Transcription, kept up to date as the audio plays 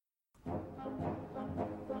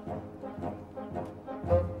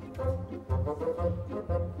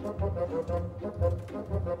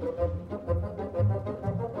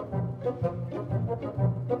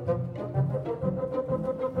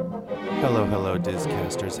Hello,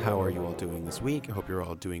 Dizcasters. How are you all doing this week? I hope you're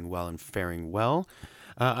all doing well and faring well.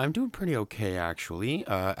 I'm doing pretty okay, actually.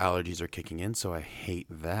 Allergies are kicking in, so I hate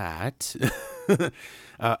that.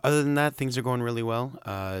 Other than that, things are going really well.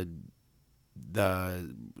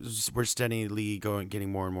 The We're steadily getting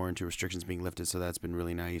more and more into restrictions being lifted, so that's been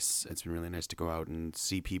really nice. It's been really nice to go out and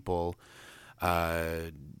see people.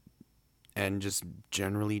 And just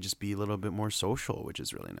generally just be a little bit more social, which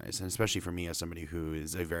is really nice, and especially for me as somebody who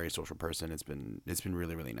is a very social person, it's been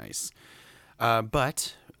really nice.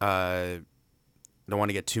 But don't want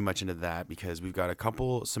to get too much into that because we've got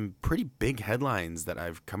some pretty big headlines that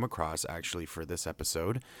I've come across actually for this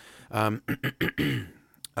episode.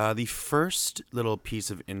 The first little piece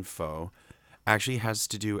of info actually has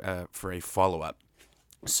to do for a follow up.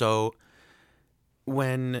 So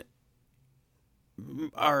when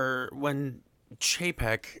when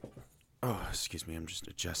Chapek, oh, excuse me, I'm just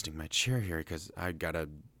adjusting my chair here because I gotta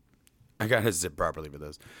zip properly for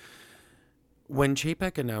this. When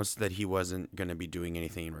Chapek announced that he wasn't gonna be doing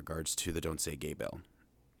anything in regards to the Don't Say Gay bill,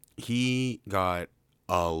 he got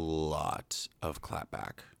a lot of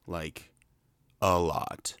clapback, like a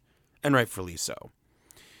lot, and rightfully so.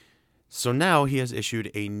 So now he has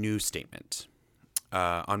issued a new statement.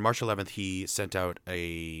 On March 11th, he sent out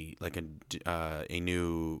a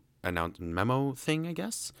new announcement memo thing, I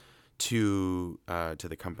guess, to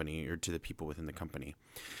the company or to the people within the company,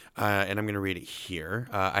 and I'm going to read it here.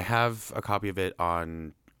 I have a copy of it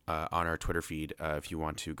on our Twitter feed if you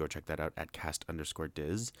want to go check that out at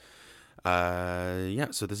cast_diz.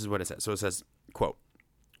 So this is what it says. So it says, quote,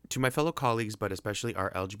 "To my fellow colleagues, but especially our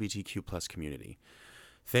LGBTQ plus community.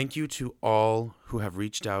 Thank you to all who have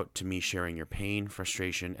reached out to me sharing your pain,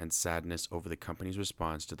 frustration, and sadness over the company's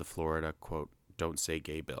response to the Florida, quote, Don't Say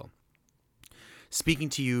Gay bill. Speaking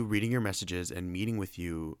to you, reading your messages, and meeting with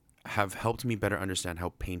you have helped me better understand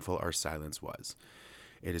how painful our silence was.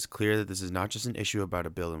 It is clear that this is not just an issue about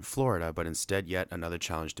a bill in Florida, but instead yet another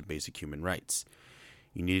challenge to basic human rights.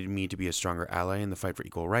 You needed me to be a stronger ally in the fight for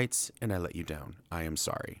equal rights, and I let you down. I am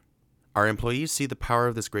sorry. Our employees see the power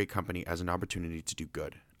of this great company as an opportunity to do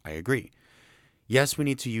good. I agree. Yes, we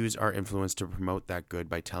need to use our influence to promote that good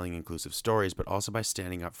by telling inclusive stories, but also by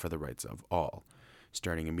standing up for the rights of all.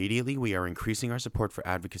 Starting immediately, we are increasing our support for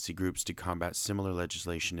advocacy groups to combat similar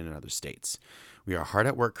legislation in other states. We are hard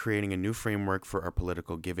at work creating a new framework for our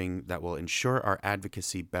political giving that will ensure our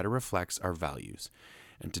advocacy better reflects our values.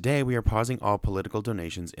 And today, we are pausing all political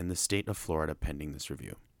donations in the state of Florida pending this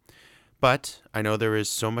review. But I know there is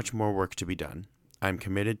so much more work to be done. I'm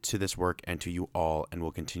committed to this work and to you all and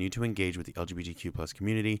will continue to engage with the LGBTQ plus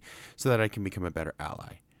community so that I can become a better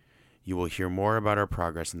ally. You will hear more about our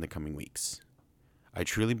progress in the coming weeks. I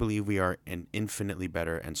truly believe we are an infinitely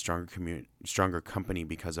better and stronger company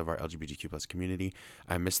because of our LGBTQ plus community.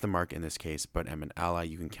 I missed the mark in this case, but am an ally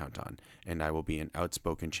you can count on, and I will be an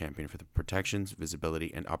outspoken champion for the protections,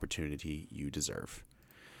 visibility, and opportunity you deserve."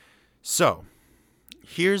 So,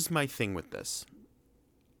 here's my thing with this.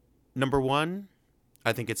 Number one,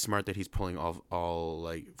 I think it's smart that he's pulling all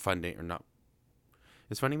like funding, or not.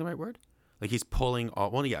 Is funding the right word? Like he's pulling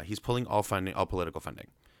he's pulling all funding, all political funding.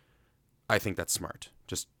 I think that's smart.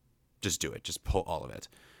 Just do it. Just pull all of it.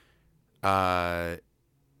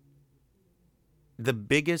 The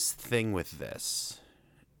biggest thing with this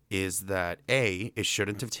is that A, it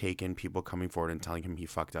shouldn't have taken people coming forward and telling him he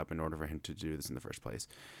fucked up in order for him to do this in the first place.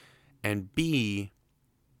 And B,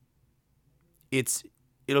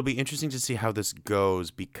 it'll be interesting to see how this goes,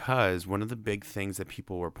 because one of the big things that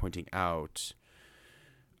people were pointing out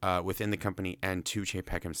within the company and to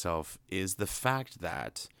Chapek himself is the fact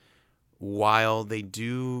that while they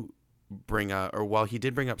do bring up, or while he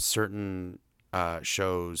did bring up certain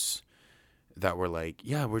shows that were like,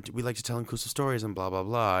 yeah, we like to tell inclusive stories and blah, blah,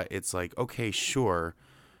 blah. It's like, okay, sure.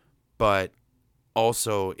 But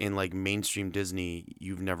also in like mainstream Disney,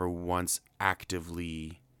 you've never once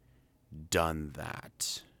actively done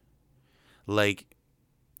that. Like,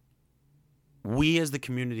 we as the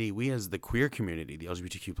community, we as the queer community, the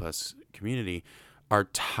LGBTQ plus community, are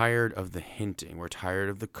tired of the hinting. We're tired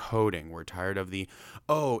of the coding. We're tired of the,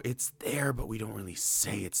 oh, it's there, but we don't really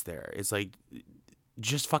say it's there. It's like,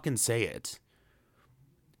 just fucking say it.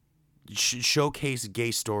 Showcase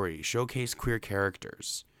gay stories. Showcase queer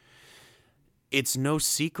characters. It's no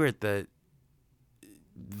secret that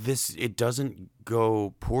it doesn't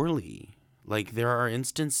go poorly. Like, there are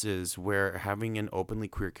instances where having an openly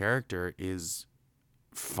queer character is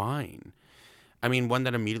fine. I mean, one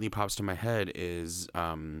that immediately pops to my head is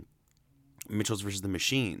Mitchell's versus the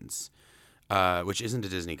Machines, which isn't a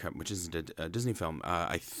Disney film.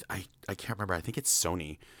 I can't remember. I think it's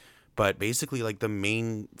Sony, but basically, like the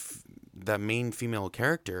that main female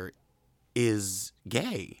character is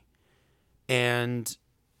gay. And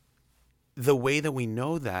the way that we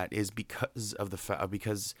know that is because of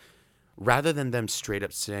because rather than them straight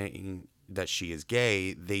up saying that she is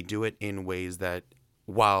gay, they do it in ways that,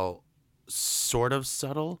 while sort of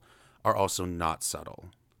subtle, are also not subtle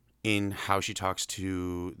in how she talks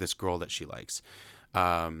to this girl that she likes.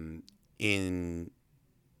 In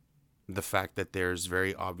the fact that there's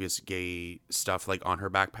very obvious gay stuff like on her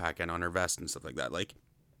backpack and on her vest and stuff like that. Like,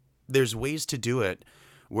 there's ways to do it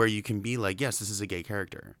where you can be like, yes, this is a gay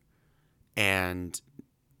character, and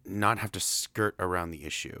not have to skirt around the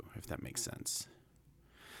issue, if that makes sense.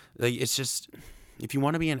 Like, it's just, if you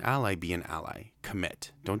want to be an ally, be an ally.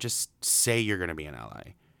 Commit. Don't just say you're going to be an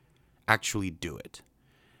ally. Actually do it.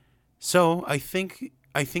 So I think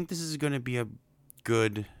this is going to be a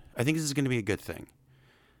good thing,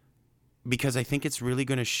 because I think it's really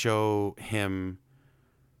going to show him,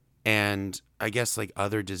 and I guess like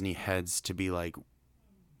other Disney heads, to be like,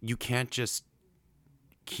 you can't just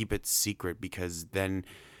keep it secret, because then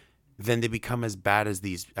they become as bad as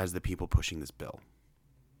the people pushing this bill.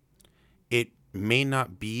 It may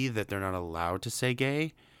not be that they're not allowed to say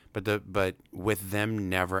gay, but with them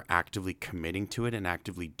never actively committing to it and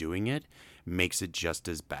actively doing it, makes it just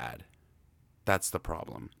as bad. That's the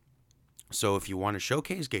problem. So if you want to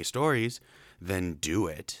showcase gay stories, then do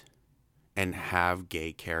it and have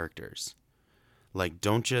gay characters. Like,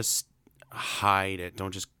 don't just hide it,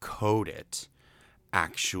 don't just code it,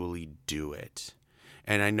 actually do it.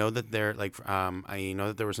 And I know that there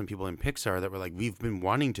were some people in Pixar that were like, we've been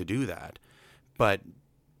wanting to do that, but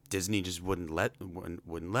Disney just wouldn't let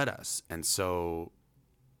us. And so,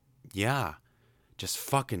 yeah, just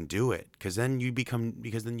fucking do it, because then you become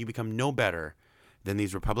no better than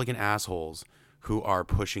these Republican assholes who are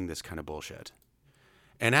pushing this kind of bullshit.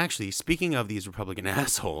 And actually, speaking of these Republican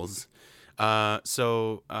assholes, what's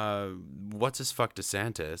his fuck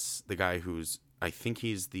DeSantis, the guy who's, I think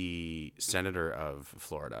he's the senator of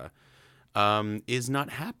Florida, is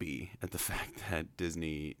not happy at the fact that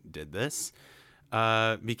Disney did this.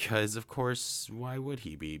 Because of course, why would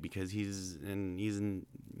he be? Because he's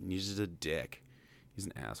just a dick. He's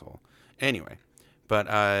an asshole. Anyway, but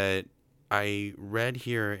I read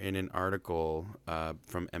here in an article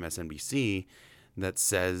from MSNBC that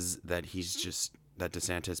says that that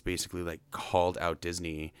DeSantis basically like called out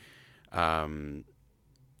Disney, and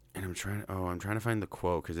I'm trying to find the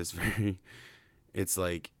quote, because it's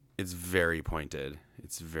very pointed.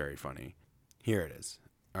 It's very funny. Here it is.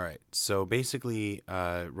 All right. So basically,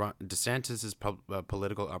 DeSantis'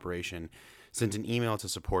 political operation sent an email to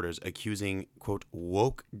supporters accusing, quote,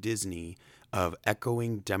 woke Disney of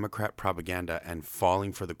echoing Democrat propaganda and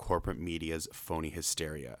falling for the corporate media's phony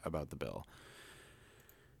hysteria about the bill.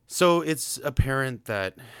 So it's apparent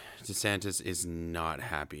that DeSantis is not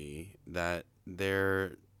happy that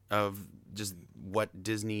of just what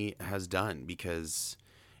Disney has done, because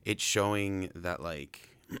it's showing that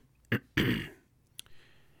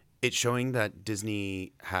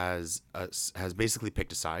Disney has basically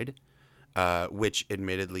picked a side, which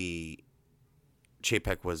admittedly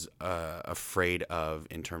Chapek was afraid of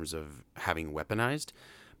in terms of having weaponized.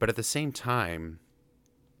 But at the same time,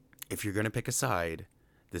 if you're going to pick a side,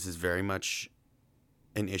 this is very much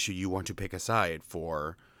an issue you want to pick a side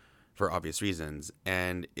for obvious reasons.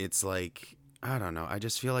 And it's like, I don't know. I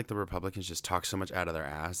just feel like the Republicans just talk so much out of their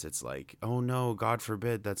ass. It's like, oh no, God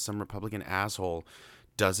forbid that some Republican asshole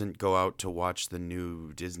doesn't go out to watch the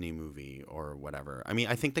new Disney movie or whatever. I mean,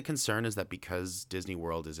 I think the concern is that because Disney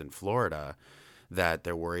World is in Florida, that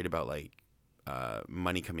they're worried about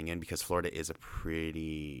money coming in, because Florida is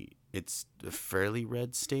it's a fairly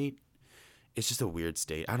red state. It's just a weird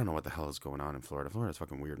state. I don't know what the hell is going on in Florida. Florida's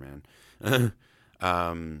fucking weird, man.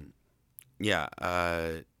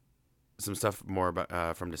 Some stuff more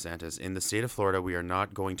about from DeSantis. In the state of Florida, we are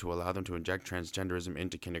not going to allow them to inject transgenderism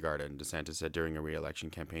into kindergarten, DeSantis said during a re-election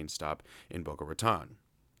campaign stop in Boca Raton.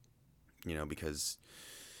 Because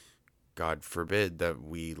God forbid that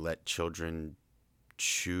we let children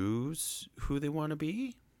choose who they want to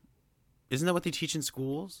be. Isn't that what they teach in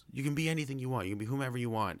schools? You can be anything you want. You can be whomever you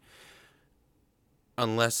want.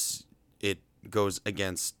 Unless it goes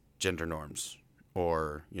against gender norms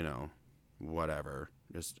or, whatever.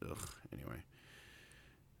 Just, anyway.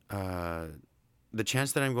 The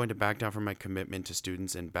chance that I'm going to back down from my commitment to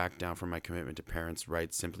students and back down from my commitment to parents'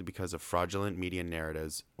 rights simply because of fraudulent media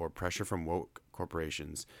narratives or pressure from woke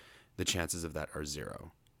corporations, the chances of that are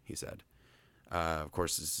zero, he said. Of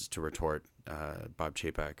course, this is to retort Bob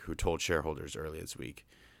Chapek, who told shareholders earlier this week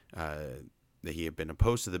that he had been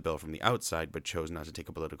opposed to the bill from the outside, but chose not to take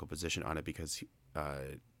a political position on it because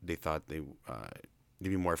they thought they'd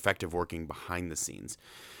be more effective working behind the scenes.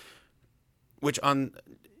 Which I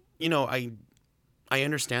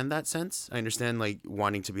understand that sense. I understand like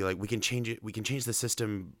wanting to be like, we can change it. We can change the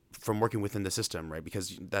system from working within the system, right?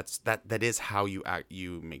 Because that is how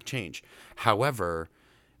you make change. However,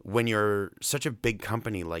 when you're such a big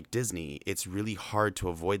company like Disney, it's really hard to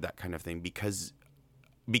avoid that kind of thing because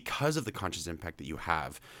of the conscious impact that you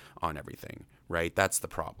have on everything, right? That's the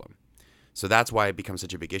problem. So that's why it becomes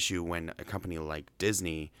such a big issue when a company like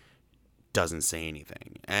Disney doesn't say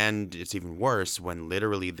anything. And it's even worse when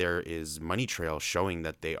literally there is money trail showing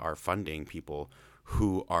that they are funding people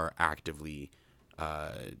who are actively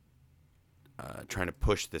trying to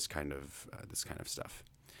push this kind of stuff.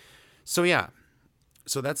 So yeah,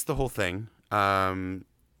 so that's the whole thing.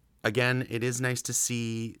 Again, it is nice to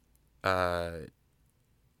see, them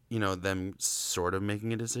sort of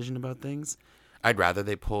making a decision about things. I'd rather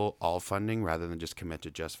they pull all funding rather than just commit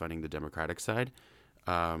to just funding the Democratic side.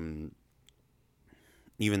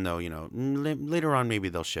 Even though, later on maybe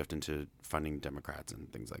they'll shift into funding Democrats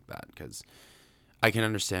and things like that, because I can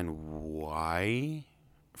understand why,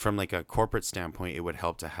 from like a corporate standpoint, it would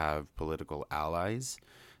help to have political allies,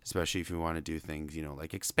 especially if you want to do things,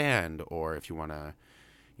 like expand, or if you want to,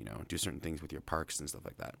 do certain things with your parks and stuff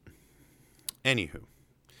like that. Anywho.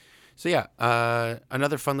 So yeah,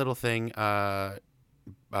 another fun little thing, Bob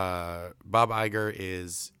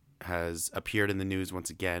Iger has appeared in the news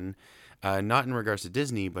once again. Not in regards to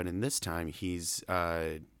Disney, but in this time, he's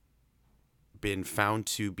been found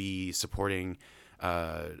to be supporting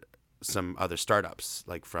some other startups,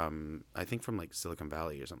 like from Silicon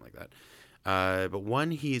Valley or something like that. But one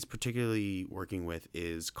he's particularly working with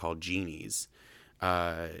is called Genies.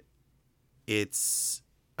 It's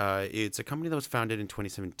a company that was founded in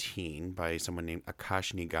 2017 by someone named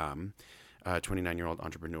Akash Nigam, a 29-year-old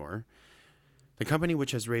entrepreneur. The company,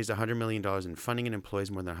 which has raised $100 million in funding and employs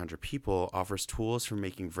more than 100 people, offers tools for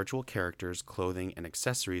making virtual characters, clothing, and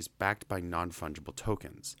accessories backed by non-fungible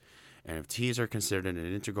tokens. NFTs are considered an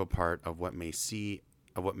integral part of what many see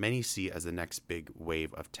as the next big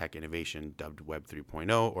wave of tech innovation, dubbed Web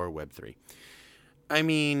 3.0 or Web 3. I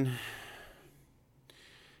mean,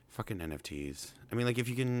 fucking NFTs. I mean, like, if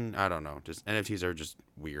you can, I don't know, just NFTs are just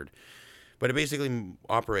weird. But it basically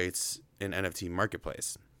operates an NFT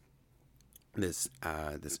marketplace. This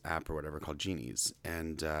app or whatever called Genies,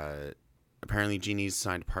 and apparently Genies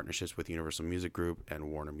signed partnerships with Universal Music Group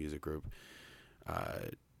and Warner Music Group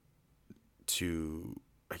to,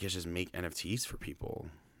 I guess, just make NFTs for people.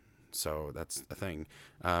 So that's the thing.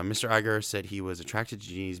 Mr. Iger said he was attracted to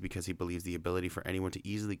Genies because he believes the ability for anyone to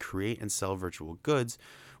easily create and sell virtual goods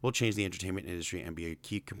will change the entertainment industry and be a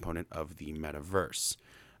key component of the metaverse,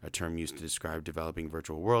 a term used to describe developing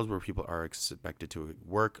virtual worlds where people are expected to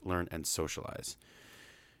work, learn, and socialize.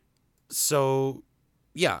 So,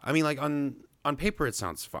 yeah, I mean, like, on paper, it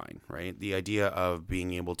sounds fine, right? The idea of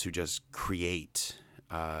being able to just create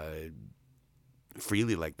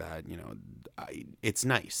freely like that, it's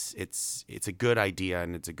nice. It's a good idea,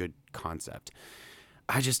 and it's a good concept.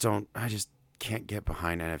 I just can't get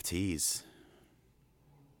behind NFTs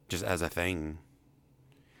just as a thing.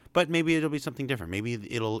 But maybe it'll be something different. Maybe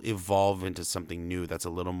it'll evolve into something new that's a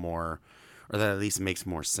little more, or that at least makes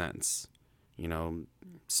more sense,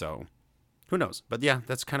 So, who knows? But yeah,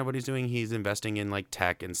 that's kind of what he's doing. He's investing in like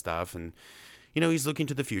tech and stuff, and he's looking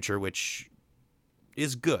to the future, which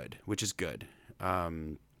is good. Which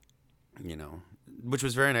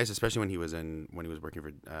was very nice, especially when he was working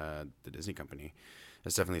for the Disney company.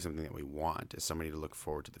 That's definitely something that we want, is somebody to look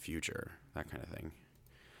forward to the future, that kind of thing.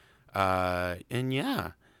 And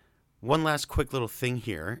yeah. One last quick little thing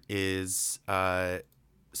here is,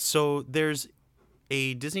 so there's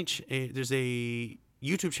a there's a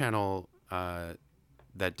YouTube channel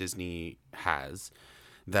that Disney has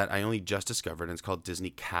that I only just discovered, and it's called Disney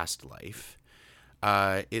Cast Life.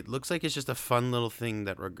 It looks like it's just a fun little thing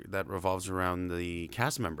that revolves around the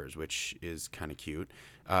cast members, which is kind of cute.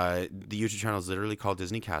 The YouTube channel is literally called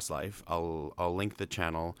Disney Cast Life. I'll link the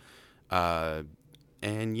channel,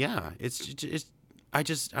 and yeah, it's I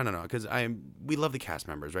don't know, because we love the cast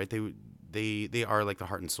members, right? They are like the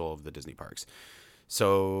heart and soul of the Disney parks.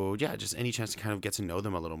 So yeah, just any chance to kind of get to know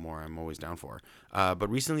them a little more, I'm always down for. But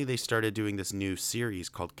recently they started doing this new series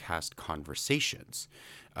called Cast Conversations,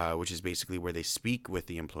 which is basically where they speak with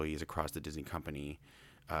the employees across the Disney company,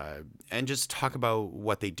 and just talk about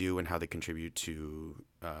what they do and how they contribute to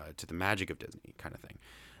the magic of Disney, kind of thing.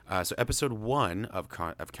 So episode 1 of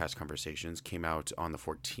Cast Conversations came out on the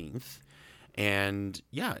 14th. And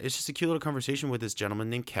yeah, it's just a cute little conversation with this gentleman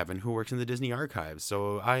named Kevin who works in the Disney archives.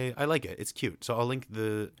 So I like it. It's cute. So I'll link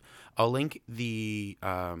the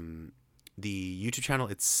YouTube channel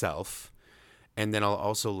itself, and then I'll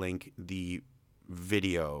also link the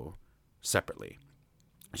video separately,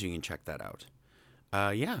 so you can check that out.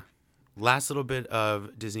 Yeah. Last little bit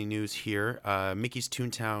of Disney news here. Mickey's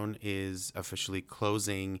Toontown is officially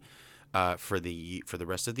closing for the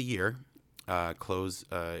rest of the year.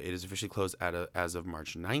 It is officially closed as of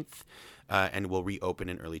March 9th, and will reopen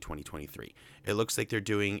in early 2023. It looks like they're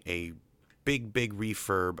doing a big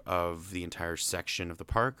refurb of the entire section of the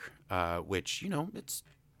park, which, it's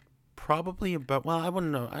probably about, well, I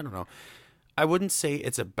wouldn't know. I don't know. I wouldn't say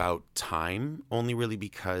it's about time, only really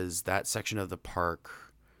because that section of the park,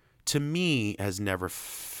 to me, has never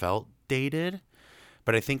felt dated.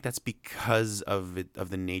 But I think that's because of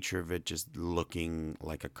the nature of it just looking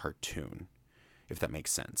like a cartoon, if that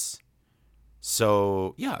makes sense.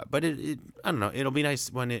 So yeah, but I don't know. It'll be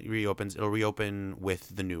nice when it reopens. It'll reopen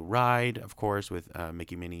with the new ride, of course, with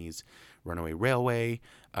Mickey Minnie's Runaway Railway.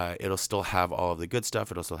 It'll still have all of the good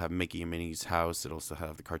stuff. It'll still have Mickey and Minnie's house. It'll still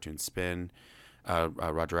have the cartoon spin,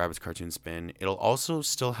 Roger Rabbit's cartoon spin. It'll also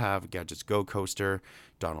still have Gadget's Go Coaster,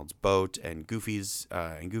 Donald's boat, and Goofy's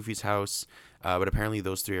house. But apparently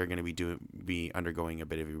those three are going to be undergoing a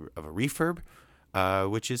bit of a refurb,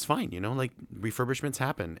 which is fine. Like, refurbishments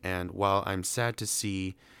happen. And while I'm sad to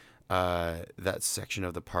see that section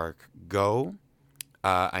of the park go,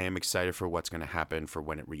 I am excited for what's going to happen for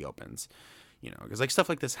when it reopens. Because like stuff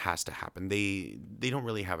like this has to happen. They don't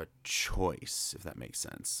really have a choice, if that makes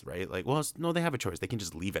sense, right? Like, well, no, they have a choice. They can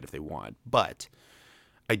just leave it if they want. But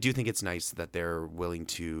I do think it's nice that they're willing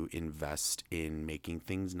to invest in making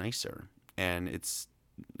things nicer. And it's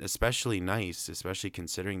especially nice, especially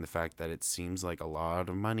considering the fact that it seems like a lot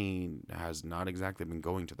of money has not exactly been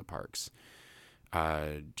going to the parks,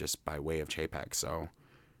 just by way of Chapek. So,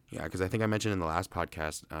 yeah, because I think I mentioned in the last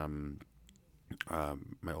podcast,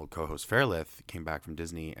 my old co-host Fairlith came back from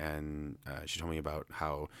Disney, and she told me about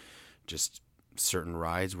how just certain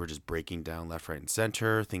rides were just breaking down left, right, and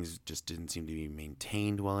center. Things just didn't seem to be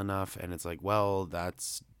maintained well enough. And it's like, well,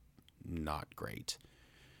 that's not great.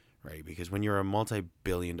 Right? Because when you're a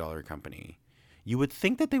multi-billion-dollar company, you would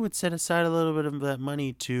think that they would set aside a little bit of that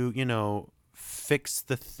money to, fix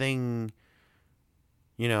the thing,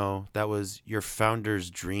 that was your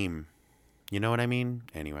founder's dream. You know what I mean?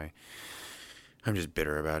 Anyway, I'm just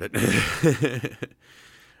bitter about it.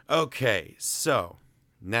 Okay, so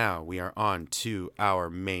now we are on to our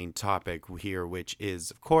main topic here, which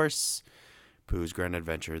is, of course, Pooh's Grand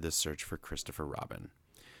Adventure, The Search for Christopher Robin.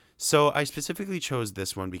 So I specifically chose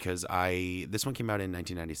this one because this one came out in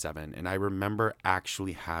 1997, and I remember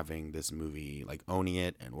actually having this movie, like owning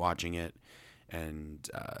it and watching it and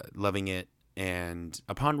loving it. And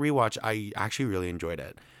upon rewatch, I actually really enjoyed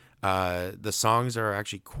it. The songs are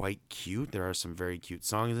actually quite cute. There are some very cute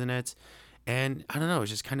songs in it. And I don't know,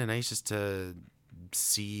 it's just kind of nice just to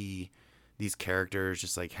see these characters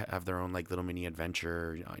just like have their own like little mini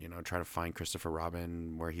adventure, try to find Christopher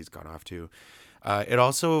Robin where he's gone off to. It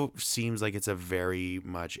also seems like it's a very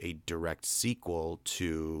much a direct sequel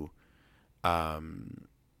to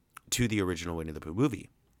the original Winnie the Pooh movie,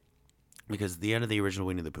 because at the end of the original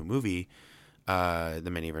Winnie the Pooh movie, The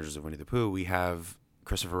Many Adventures of Winnie the Pooh, we have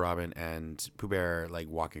Christopher Robin and Pooh Bear like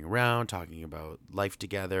walking around talking about life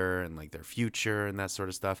together and like their future and that sort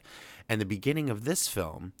of stuff. And the beginning of this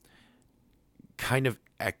film kind of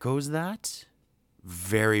echoes that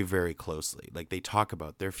very, very closely. Like, they talk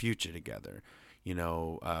about their future together,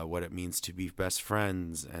 what it means to be best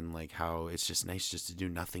friends, and like how it's just nice just to do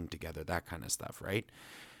nothing together, that kind of stuff, right?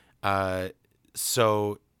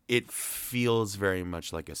 So it feels very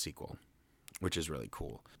much like a sequel, which is really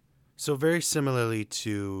cool. So very similarly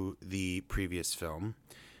to the previous film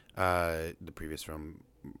I'm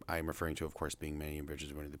referring to, of course, being Many Adventures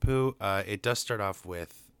of Winnie the Pooh, it does start off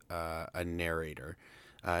with a narrator.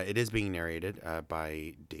 It is being narrated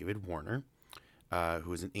by David Warner,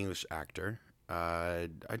 who is an English actor. I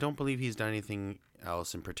don't believe he's done anything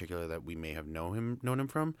else in particular that we may have known him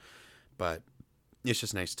from, but it's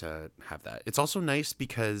just nice to have that. It's also nice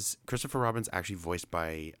because Christopher Robin's actually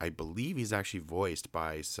I believe he's actually voiced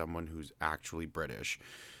by someone who's actually British,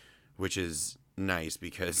 which is nice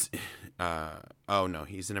because, oh no,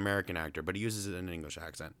 he's an American actor, but he uses it in an English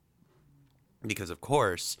accent. Because, of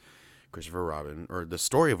course, Christopher Robin, or the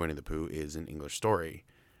story of Winnie the Pooh, is an English story,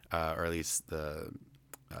 or at least the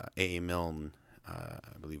A.A. Milne, I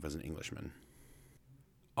believe, was an Englishman.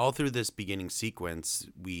 All through this beginning sequence,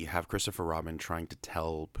 we have Christopher Robin trying to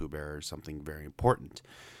tell Pooh Bear something very important.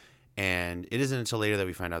 And it isn't until later that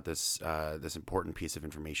we find out this important piece of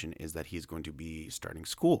information is that he's going to be starting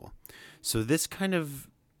school. So this kind of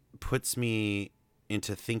puts me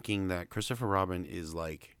into thinking that Christopher Robin is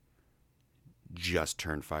like just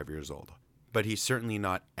turned 5 years old. But he's certainly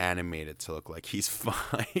not animated to look like he's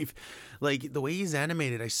 5. Like the way he's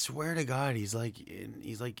animated, I swear to God, he's like,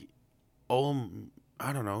 oh,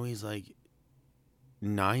 I don't know, he's like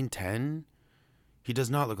 9, 10. He does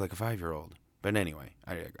not look like a 5-year-old. But anyway,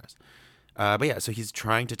 I digress. But yeah, so he's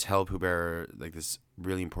trying to tell Pooh Bear like this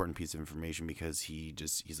really important piece of information because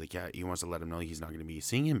he's like, yeah, he wants to let him know he's not going to be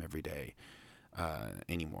seeing him every day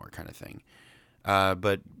anymore, kind of thing.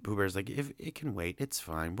 But Pooh Bear's like, if it can wait, it's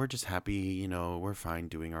fine. We're just happy, we're fine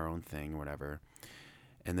doing our own thing, whatever.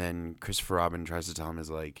 And then Christopher Robin tries to tell him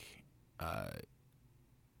is like,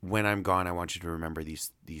 when I'm gone, I want you to remember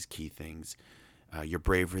these key things. You're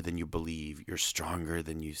braver than you believe. You're stronger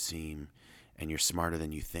than you seem. And you're smarter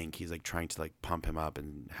than you think. He's like trying to like pump him up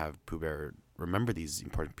and have Pooh Bear remember these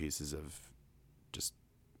important pieces of just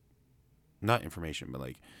not information, but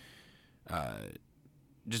like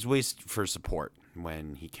just ways for support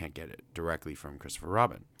when he can't get it directly from Christopher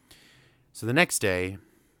Robin. So the next day,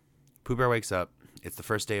 Pooh Bear wakes up. It's the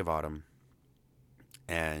first day of autumn.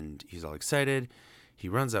 And he's all excited. He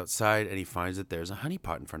runs outside and he finds that there's a honey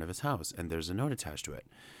pot in front of his house. And there's a note attached to it.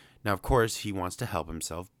 Now, of course, he wants to help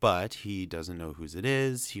himself, but he doesn't know whose it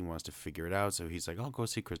is. He wants to figure it out. So he's like, I'll go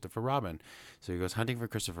see Christopher Robin. So he goes hunting for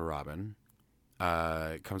Christopher Robin.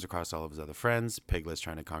 Comes across all of his other friends. Piglet's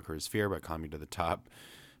trying to conquer his fear by climbing to the top,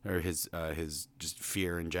 or his just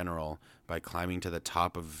fear in general by climbing to the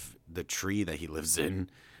top of the tree that he lives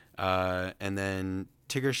in. And then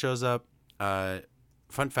Tigger shows up.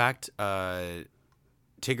 Fun fact,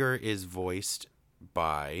 Tigger is voiced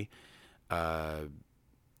by,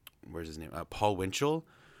 where's his name? Paul Winchell,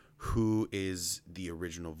 who is the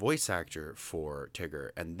original voice actor for Tigger.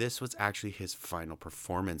 And this was actually his final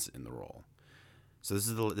performance in the role. So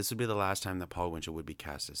this would be the last time that Paul Winchell would be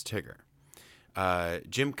cast as Tigger.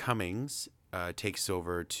 Jim Cummings takes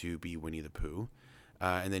over to be Winnie the Pooh,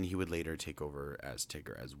 and then he would later take over as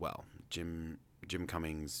Tigger as well. Jim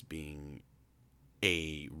Cummings being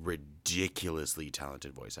a ridiculously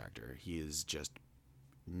talented voice actor. He is just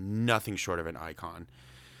nothing short of an icon.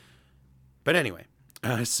 But anyway,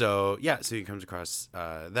 so he comes across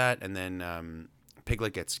that, and then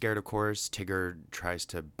Piglet gets scared, of course. Tigger tries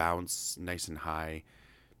to bounce nice and high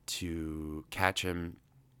to catch him,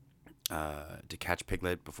 to catch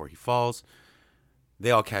Piglet before he falls.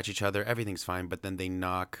 They all catch each other. Everything's fine, but then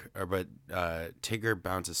Tigger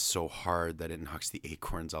bounces so hard that it knocks the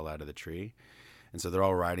acorns all out of the tree. And so they're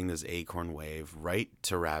all riding this acorn wave right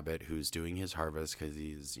to Rabbit, who's doing his harvest because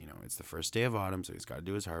he's, it's the first day of autumn, so he's got to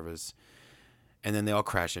do his harvest. And then they all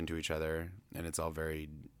crash into each other, and it's all very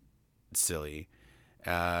silly.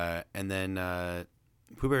 And then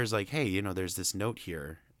Pooh Bear's like, hey, there's this note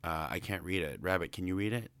here. I can't read it. Rabbit, can you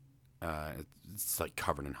read it? It's like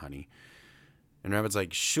covered in honey. And Rabbit's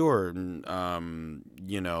like, sure. And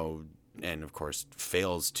of course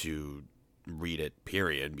fails to read it,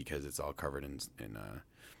 period, because it's all covered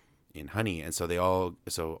in honey. And so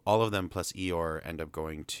all of them plus Eeyore end up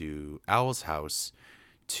going to Owl's house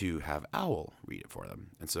to have Owl read it for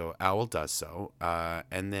them. And so Owl does so.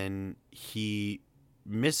 And then he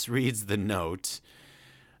misreads the note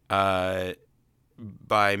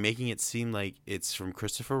by making it seem like it's from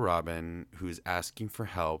Christopher Robin, who's asking for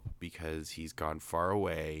help because he's gone far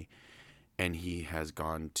away and he has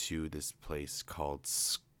gone to this place called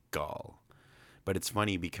Skull. But it's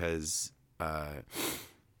funny because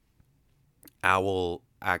Owl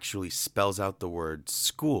actually spells out the word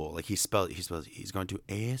school. Like he's going to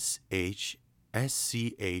ASHSCHOOL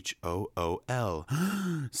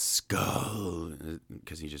skull,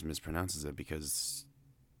 because he just mispronounces it, because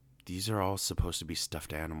these are all supposed to be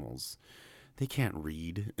stuffed animals. They can't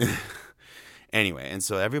read. Anyway, and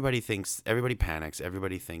so everybody panics.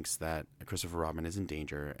 Everybody thinks that Christopher Robin is in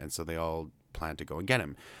danger, and so they all plan to go and get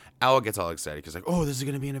him. Owl gets all excited because like, oh, this is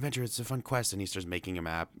going to be an adventure. It's a fun quest. And he starts making a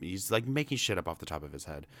map. He's like making shit up off the top of his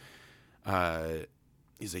head.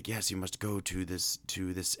 He's like, yes, you must go to this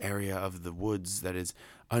area of the woods that is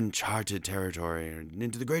uncharted territory and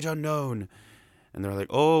into the great unknown. And they're like,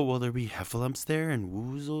 oh, will there be heffalumps there and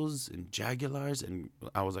woozles and jagulars? And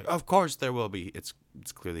I was like, of course there will be. It's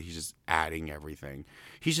clear that he's just adding everything.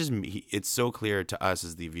 It's so clear to us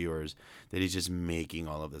as the viewers that he's just making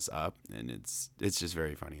all of this up. And it's just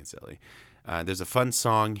very funny and silly. There's a fun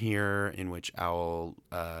song here in which Owl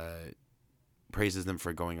praises them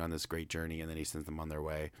for going on this great journey, and then he sends them on their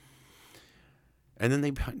way. And then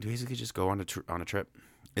they basically just go on a trip.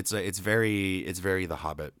 It's very The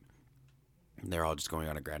Hobbit. They're all just going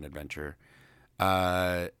on a grand adventure.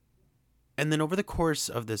 Uh, and then over the course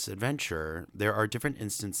of this adventure, there are different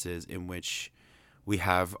instances in which we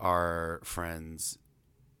have our friends,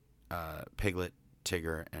 Piglet,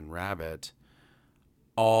 Tigger, and Rabbit,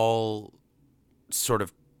 all sort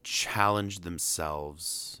of challenge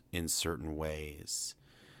themselves in certain ways,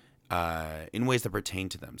 in ways that pertain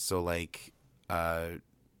to them. So, like,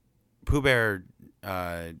 Pooh Bear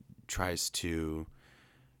tries to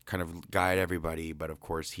kind of guide everybody, but of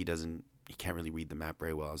course he can't really read the map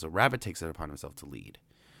very well. So Rabbit takes it upon himself to lead,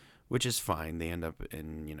 which is fine. They end up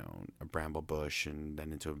in, a bramble bush and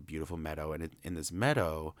then into a beautiful meadow. And in this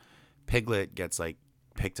meadow, Piglet gets like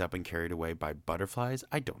picked up and carried away by butterflies.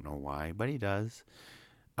 I don't know why, but he does.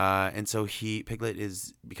 And so Piglet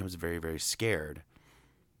becomes very, very scared.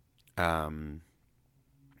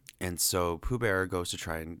 And so Pooh Bear goes to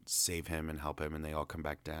try and save him and help him, and they all come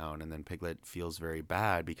back down. And then Piglet feels very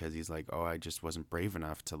bad because he's like, oh, I just wasn't brave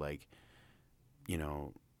enough to, like,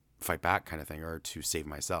 fight back kind of thing, or to save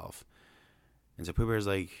myself. And so Pooh Bear's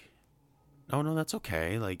like, oh, no, that's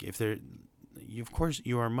okay. Like, of course,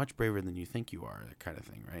 you are much braver than you think you are, that kind of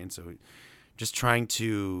thing, right? And so just trying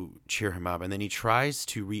to cheer him up. And then he tries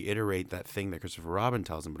to reiterate that thing that Christopher Robin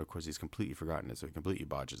tells him, but of course he's completely forgotten it, so he completely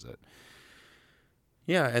botches it.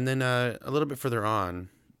 Yeah, and then a little bit further on,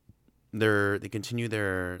 they continue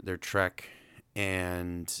their trek,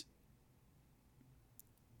 and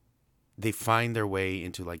they find their way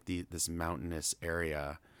into like this mountainous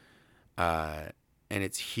area, and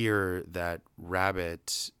it's here that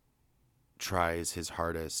Rabbit tries his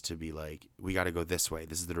hardest to be like, we got to go this way.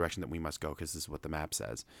 This is the direction that we must go because this is what the map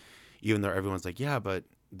says. Even though everyone's like, yeah, but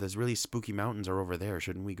those really spooky mountains are over there.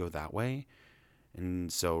 Shouldn't we go that way?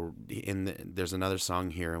 And so there's another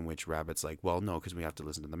song here in which Rabbit's like, well, no, because we have to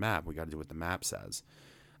listen to the map. We got to do what the map says,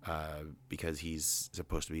 because he's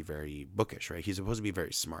supposed to be very bookish, right? He's supposed to be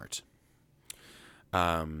very smart.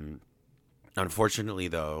 Unfortunately,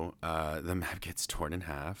 though, the map gets torn in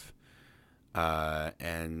half,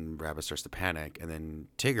 and Rabbit starts to panic, and then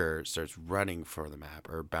Tigger starts running for the map,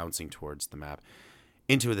 or bouncing towards the map,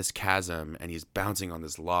 into this chasm, and he's bouncing on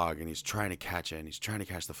this log, and he's trying to catch it, and he's trying to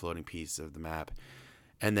catch the floating piece of the map,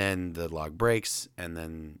 and then the log breaks, and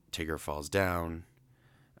then Tigger falls down,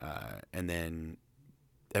 and then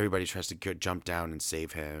everybody tries to jump down and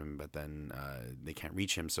save him, but then they can't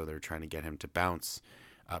reach him, so they're trying to get him to bounce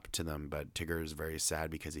up to them, but Tigger is very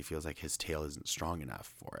sad because he feels like his tail isn't strong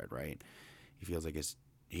enough for it, right? He feels like his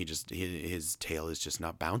tail is just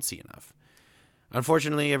not bouncy enough.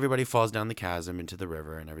 Unfortunately, everybody falls down the chasm into the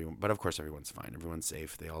river, but of course everyone's fine. Everyone's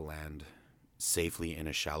safe. They all land safely in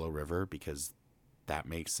a shallow river because that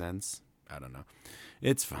makes sense. I don't know.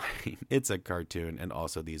 It's fine. It's a cartoon, and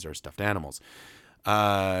also these are stuffed animals.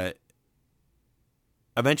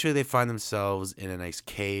 Eventually, they find themselves in a nice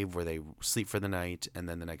cave where they sleep for the night, and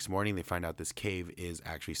then the next morning they find out this cave is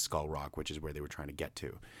actually Skull Rock, which is where they were trying to get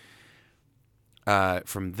to.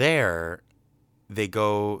 From there,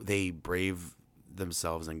 they brave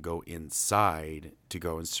themselves and go inside to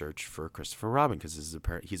go and search for Christopher Robin, because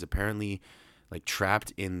he's apparently like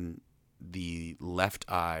trapped in the left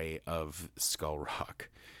eye of Skull Rock.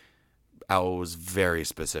 Owl was very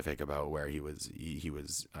specific about where he was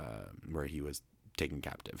taken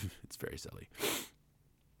captive. It's very silly.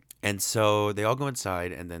 And so they all go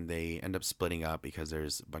inside, and then they end up splitting up because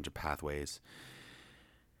there's a bunch of pathways.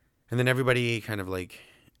 And then everybody kind of like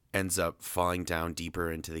ends up falling down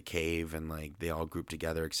deeper into the cave, and like they all group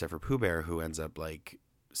together except for Pooh Bear, who ends up like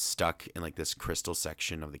stuck in like this crystal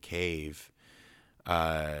section of the cave.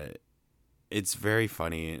 It's very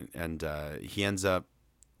funny, and he ends up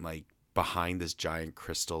like behind this giant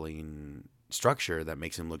crystalline structure that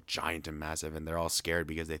makes him look giant and massive, and they're all scared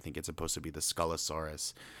because they think it's supposed to be the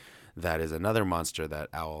Skullosaurus. That is another monster that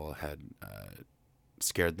Owl had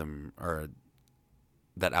scared them, or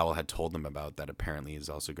that Owl had told them about, that apparently is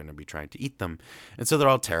also going to be trying to eat them. And so they're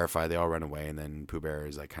all terrified. They all run away, and then Pooh Bear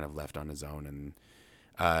is like kind of left on his own, and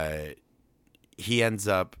he ends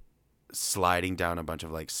up sliding down a bunch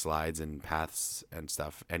of like slides and paths and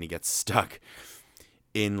stuff, and he gets stuck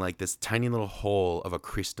in like this tiny little hole of a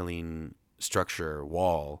crystalline structure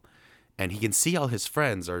wall, and he can see all his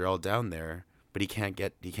friends are all down there, but he can't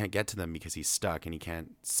get to them because he's stuck, and he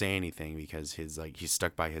can't say anything because he's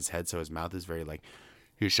stuck by his head, so his mouth is very like,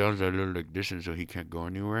 he sounds a little like this, and so he can't go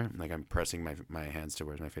anywhere. Like I'm pressing my hands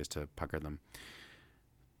towards my face to pucker them.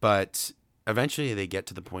 But eventually they get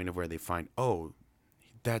to the point of where they find, oh,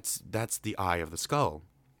 that's the eye of the skull.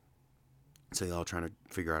 So they're all trying to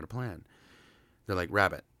figure out a plan. They're like,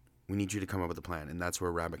 Rabbit, we need you to come up with a plan. And that's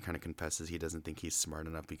where Rabbit kind of confesses he doesn't think he's smart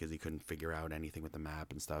enough because he couldn't figure out anything with the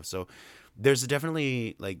map and stuff. So there's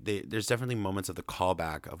definitely there's definitely moments of the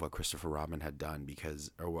callback of what Christopher Robin had done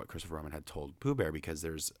or what Christopher Robin had told Pooh Bear, because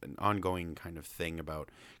there's an ongoing kind of thing about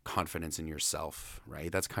confidence in yourself,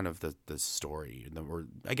 right? That's kind of the story, or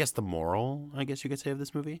I guess the moral, I guess you could say, of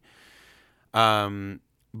this movie.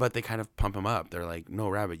 But they kind of pump him up. They're like, no,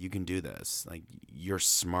 Rabbit, you can do this. Like, you're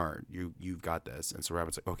smart. You've got this. And so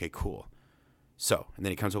Rabbit's like, okay, cool. So, and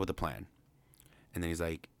then he comes up with a plan. And then he's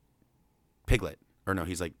like, Piglet. Or no,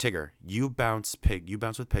 he's like, Tigger, you bounce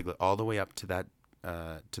with Piglet all the way up to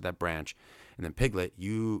that branch. And then Piglet,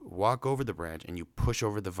 you walk over the branch and you push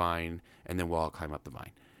over the vine, and then we'll all climb up the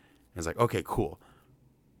vine. And it's like, okay, cool.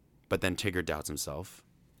 But then Tigger doubts himself.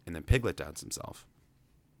 And then Piglet doubts himself.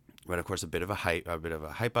 But of course, a bit of a hype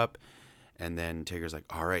up, and then Tigger's like,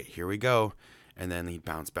 "All right, here we go," and then he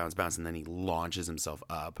bounce, and then he launches himself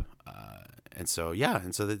up, and so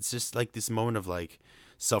it's just like this moment of like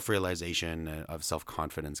self-realization, of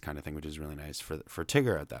self-confidence kind of thing, which is really nice for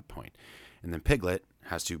Tigger at that point. And then Piglet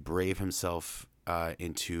has to brave himself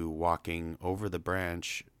into walking over the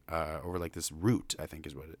branch, over like this root, I think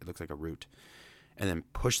is what it looks like, a root, and then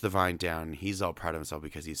push the vine down. He's all proud of himself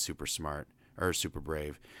because he's super smart. Or super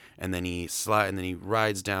brave. And then he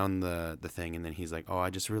rides down the thing, and then he's like, oh, I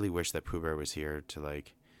just really wish that Pooh Bear was here to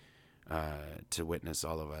like to witness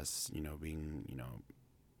all of us,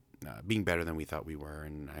 being better than we thought we were,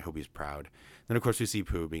 and I hope he's proud. Then of course we see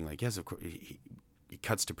Pooh being like, yes, of course. He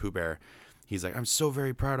cuts to Pooh Bear. He's like, I'm so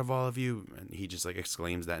very proud of all of you, and he just like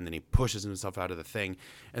exclaims that, and then he pushes himself out of the thing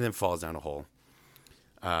and then falls down a hole,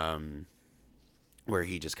 where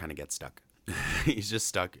he just kind of gets stuck. He's just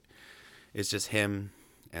stuck. It's just him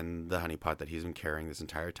and the honey pot that he's been carrying this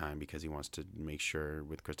entire time, because he wants to make sure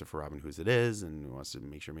with Christopher Robin whose it is, and he wants to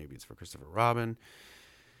make sure maybe it's for Christopher Robin.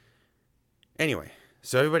 Anyway,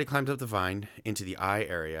 so everybody climbs up the vine into the eye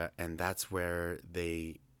area, and that's where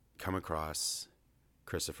they come across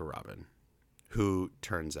Christopher Robin, who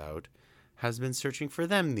turns out has been searching for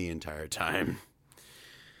them the entire time.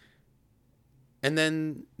 And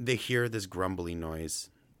then they hear this grumbly noise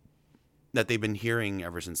that they've been hearing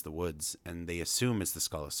ever since the woods, and they assume it's the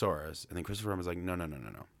Scolosaurus. And then Christopher Robin's like, no.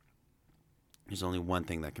 There's only one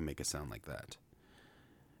thing that can make a sound like that.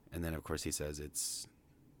 And then, of course, he says it's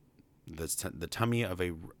the tummy of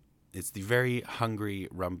it's the very hungry,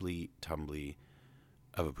 rumbly, tumbly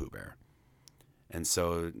of a Pooh Bear. And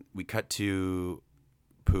so we cut to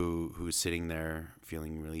Pooh, who's sitting there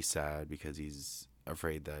feeling really sad because he's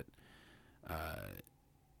afraid that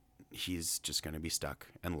he's just going to be stuck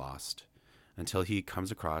and lost, until he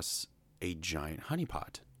comes across a giant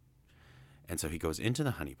honeypot. And so he goes into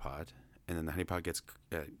the honeypot, and then the honeypot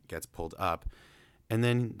gets pulled up, and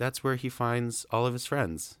then that's where he finds all of his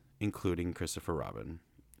friends, including Christopher Robin.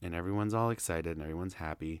 And everyone's all excited, and everyone's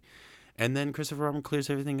happy. And then Christopher Robin clears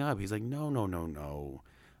everything up. He's like, no.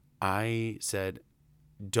 I said,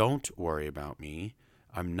 don't worry about me.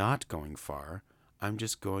 I'm not going far. I'm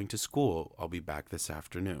just going to school. I'll be back this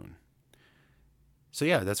afternoon. So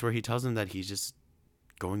yeah, that's where he tells him that he's just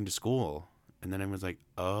going to school. And then everyone's like,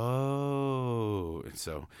 oh. And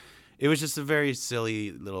so it was just a very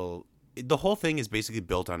silly little... The whole thing is basically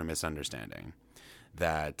built on a misunderstanding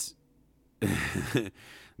that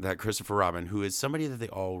that Christopher Robin, who is somebody that they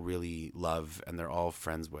all really love and they're all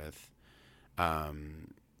friends with,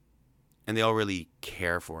 and they all really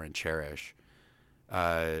care for and cherish,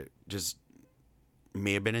 just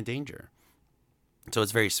may have been in danger. So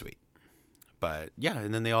it's very sweet. But yeah,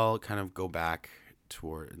 and then they all kind of go back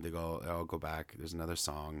they all go back. There's another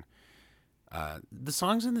song. The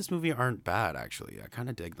songs in this movie aren't bad, actually. I kind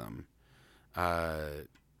of dig them.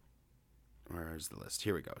 Where's the list?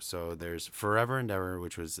 Here we go. So there's Forever and Ever,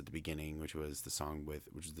 which was at the beginning, which was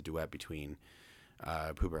the duet between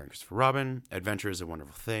Pooh Bear and Christopher Robin. Adventure is a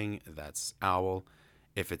Wonderful Thing. That's Owl.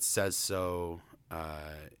 If It Says So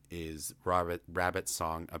is Rabbit's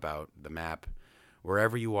song about the map.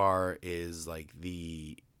 Wherever You Are is like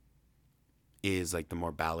the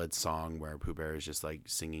more ballad song, where Pooh Bear is just like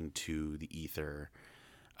singing to the ether,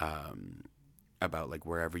 about like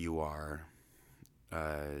wherever you are,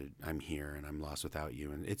 I'm here and I'm lost without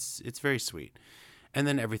you, and it's very sweet. And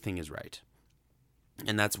then Everything Is Right,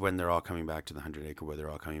 and that's when they're all coming back to the 100 Acre, where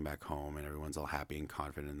they're all coming back home, and everyone's all happy and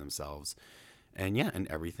confident in themselves, and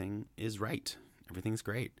everything is right, everything's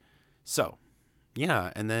great. So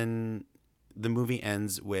yeah, and then the movie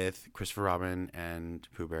ends with Christopher Robin and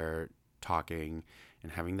Pooh Bear talking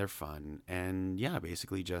and having their fun. And yeah,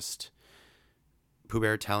 basically just Pooh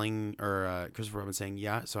Bear telling, or Christopher Robin saying,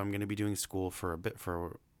 yeah, so I'm going to be doing school for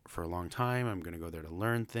for a long time. I'm going to go there to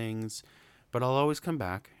learn things, but I'll always come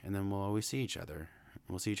back, and then we'll always see each other.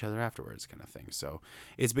 We'll see each other afterwards, kind of thing. So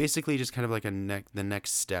it's basically just kind of like the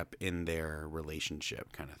next step in their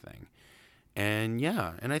relationship, kind of thing. And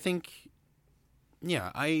yeah, and I think,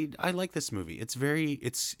 yeah, I like this movie. It's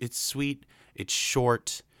sweet, it's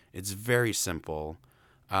short, it's very simple.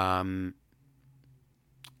 I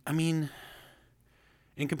mean,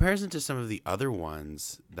 in comparison to some of the other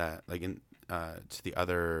ones that, like, to the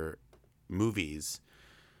other movies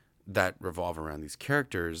that revolve around these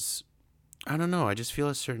characters, I don't know. I just feel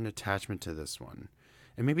a certain attachment to this one.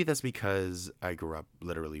 And maybe that's because I grew up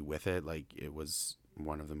literally with it. Like, it was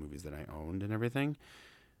one of the movies that I owned and everything.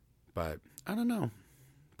 But I don't know.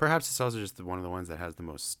 Perhaps it's also just one of the ones that has the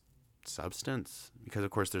most substance. Because, of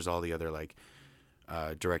course, there's all the other, like,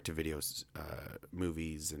 direct-to-video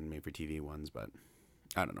movies and made-for-TV ones. But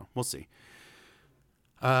I don't know. We'll see.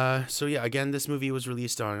 So, yeah, again, this movie was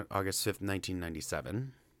released on August 5th,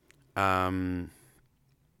 1997.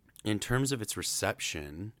 In terms of its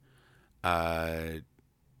reception, it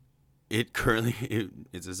currently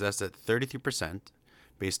is assessed at 33%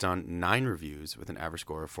 based on 9 reviews with an average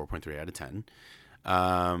score of 4.3 out of 10.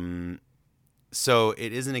 So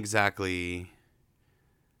it isn't exactly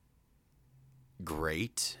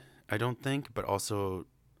great, I don't think, but also,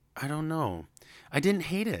 I don't know. I didn't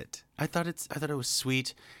hate it. I thought it was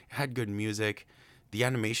sweet. It had good music. The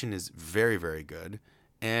animation is very, very good.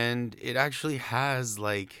 And it actually has,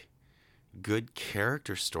 like, good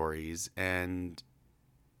character stories, and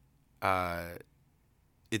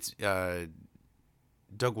it's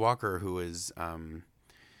Doug Walker, who is someone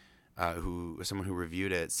who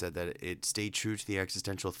reviewed it, said that it stayed true to the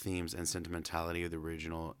existential themes and sentimentality of the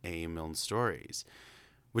original A. Milne stories,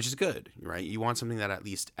 which is good, right? You want something that at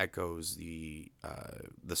least echoes the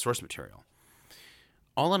source material.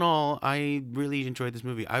 All in all, I really enjoyed this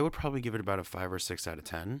movie. I would probably give it about a 5 or 6 out of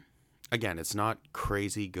 10. Again, it's not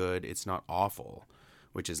crazy good. It's not awful,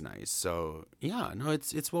 which is nice. So yeah, no,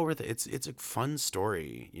 it's well worth it. It's a fun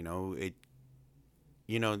story. You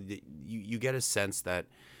get a sense that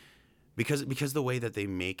because the way that they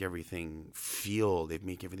make everything feel,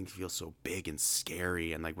 so big and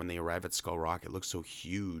scary. And like when they arrive at Skull Rock, it looks so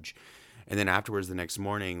huge. And then afterwards, the next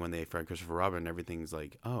morning, when they find Christopher Robin, everything's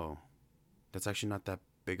like, oh, that's actually not that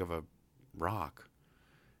big of a rock.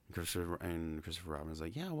 Christopher Robin is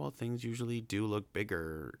like, yeah, well, things usually do look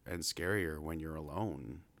bigger and scarier when you're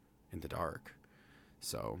alone in the dark.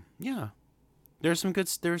 So yeah, there are some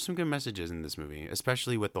good messages in this movie,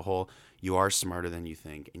 especially with the whole you are smarter than you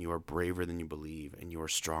think, and you are braver than you believe, and you are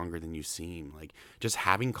stronger than you seem. Like, just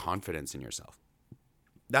having confidence in yourself.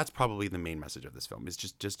 That's probably the main message of this film, is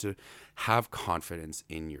just to have confidence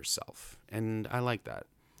in yourself, and I like that.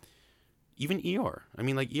 Even Eeyore. I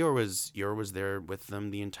mean, like, Eeyore was there with them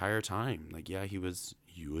the entire time. Like, yeah, he was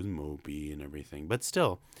mopey and everything, but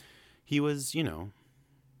still, he was a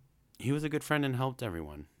good friend and helped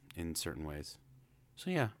everyone in certain ways. So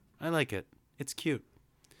yeah, I like it. It's cute.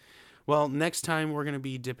 Well, next time we're going to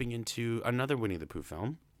be dipping into another Winnie the Pooh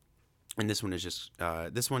film. And this one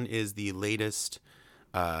is the latest,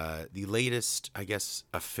 I guess,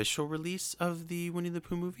 official release of the Winnie the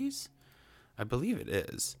Pooh movies. I believe it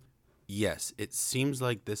is. Yes, it seems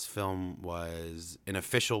like this film was an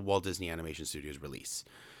official Walt Disney Animation Studios release.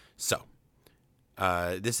 So,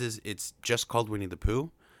 it's just called Winnie the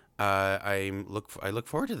Pooh. I look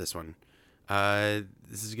forward to this one.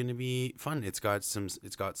 This is going to be fun. It's got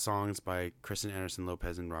songs by Kristen Anderson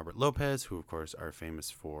Lopez and Robert Lopez, who of course are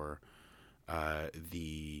famous for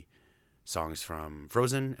the songs from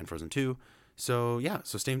Frozen and Frozen 2. So yeah,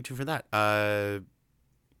 so stay tuned for that.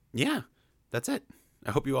 Yeah, that's it. I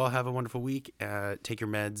hope you all have a wonderful week. Take your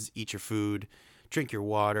meds, eat your food, drink your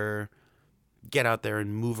water, get out there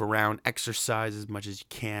and move around, exercise as much as you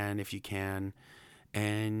can if you can.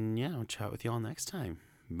 And yeah, I'll chat with you all next time.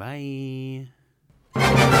 Bye.